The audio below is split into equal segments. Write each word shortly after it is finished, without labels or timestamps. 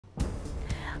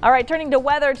All right, turning to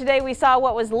weather today, we saw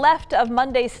what was left of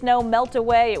Monday's snow melt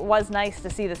away. It was nice to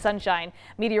see the sunshine.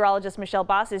 Meteorologist Michelle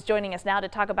Boss is joining us now to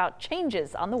talk about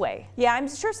changes on the way. Yeah, I'm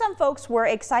sure some folks were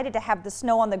excited to have the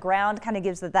snow on the ground. Kind of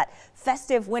gives it that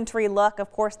festive wintry look.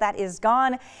 Of course, that is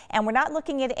gone, and we're not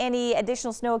looking at any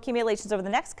additional snow accumulations over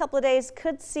the next couple of days.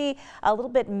 Could see a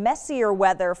little bit messier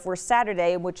weather for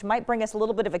Saturday, which might bring us a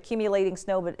little bit of accumulating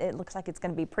snow, but it looks like it's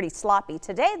going to be pretty sloppy.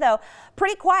 Today, though,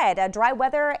 pretty quiet. Dry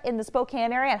weather in the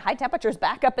Spokane area and high temperatures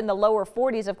back up in the lower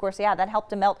 40s. Of course, yeah, that helped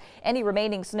to melt any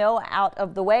remaining snow out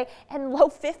of the way, and low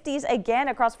 50s again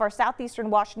across far southeastern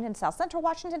Washington, south central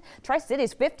Washington,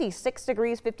 Tri-Cities 56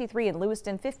 degrees, 53 in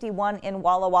Lewiston, 51 in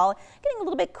Walla Walla. Getting a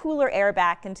little bit cooler air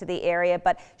back into the area,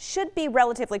 but should be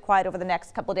relatively quiet over the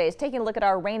next couple of days. Taking a look at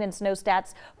our rain and snow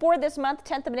stats for this month,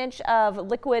 1/10 of an inch of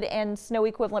liquid and snow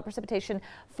equivalent precipitation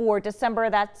for December.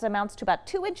 That amounts to about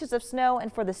 2 inches of snow,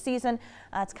 and for the season,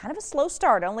 it's kind of a slow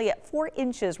start, only at 4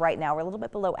 inches right now. We're a little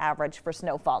bit below average for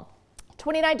snowfall.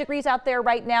 29 degrees out there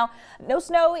right now. No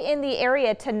snow in the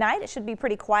area tonight. It should be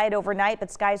pretty quiet overnight,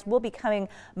 but skies will becoming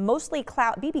mostly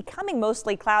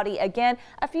cloudy again.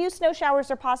 A few snow showers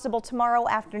are possible tomorrow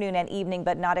afternoon and evening,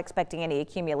 but not expecting any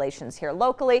accumulations here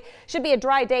locally. Should be a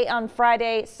dry day on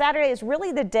Friday. Saturday is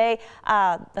really the day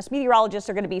us meteorologists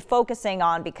are going to be focusing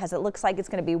on, because it looks like it's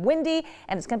going to be windy,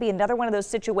 and it's going to be another one of those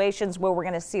situations where we're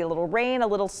going to see a little rain, a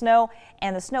little snow,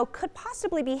 and the snow could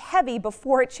possibly be heavy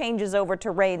before it changes over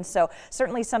to rain. So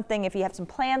certainly something, if you have some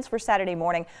plans for Saturday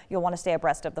morning, you'll want to stay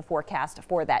abreast of the forecast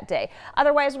for that day.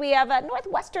 Otherwise, we have a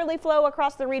northwesterly flow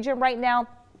across the region right now.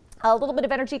 A little bit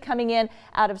of energy coming in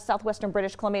out of southwestern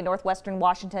British Columbia, northwestern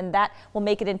Washington. That will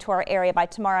make it into our area by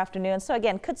tomorrow afternoon. So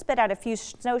again, could spit out a few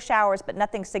snow showers, but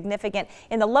nothing significant.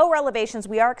 In the lower elevations,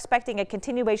 we are expecting a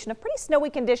continuation of pretty snowy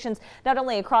conditions, not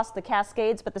only across the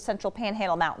Cascades, but the central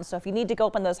Panhandle Mountains. So if you need to go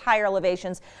up in those higher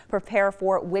elevations, prepare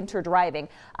for winter driving.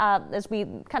 As we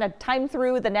kind of time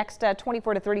through the next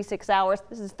 24 to 36 hours,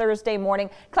 this is Thursday morning.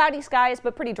 Cloudy skies,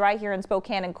 but pretty dry here in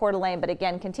Spokane and Coeur d'Alene. But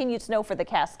again, continued snow for the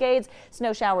Cascades,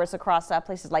 snow showers across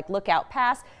places like Lookout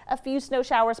Pass, a few snow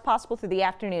showers possible through the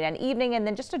afternoon and evening, and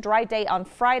then just a dry day on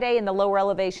Friday in the lower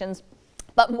elevations.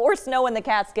 But more snow in the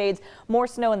Cascades, more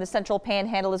snow in the central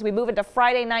Panhandle as we move into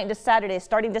Friday night into Saturday,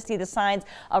 starting to see the signs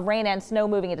of rain and snow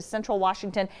moving into central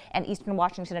Washington and eastern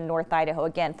Washington and North Idaho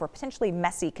again for potentially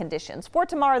messy conditions. For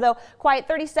tomorrow, though, quiet,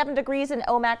 37 degrees in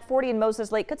Omak, 40 in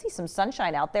Moses Lake. Could see some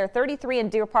sunshine out there. 33 in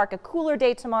Deer Park. A cooler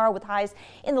day tomorrow with highs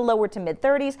in the lower to mid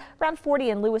 30s. Around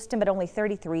 40 in Lewiston, but only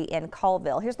 33 in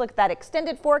Colville. Here's a look at that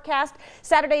extended forecast.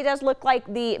 Saturday does look like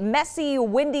the messy,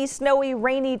 windy, snowy,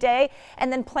 rainy day, and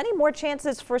then plenty more chances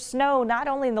for snow, not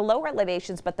only in the lower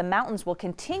elevations, but the mountains will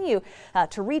continue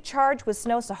to recharge with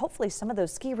snow. So hopefully some of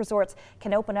those ski resorts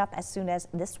can open up as soon as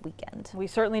this weekend. We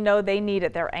certainly know they need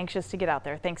it. They're anxious to get out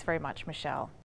there. Thanks very much, Michelle.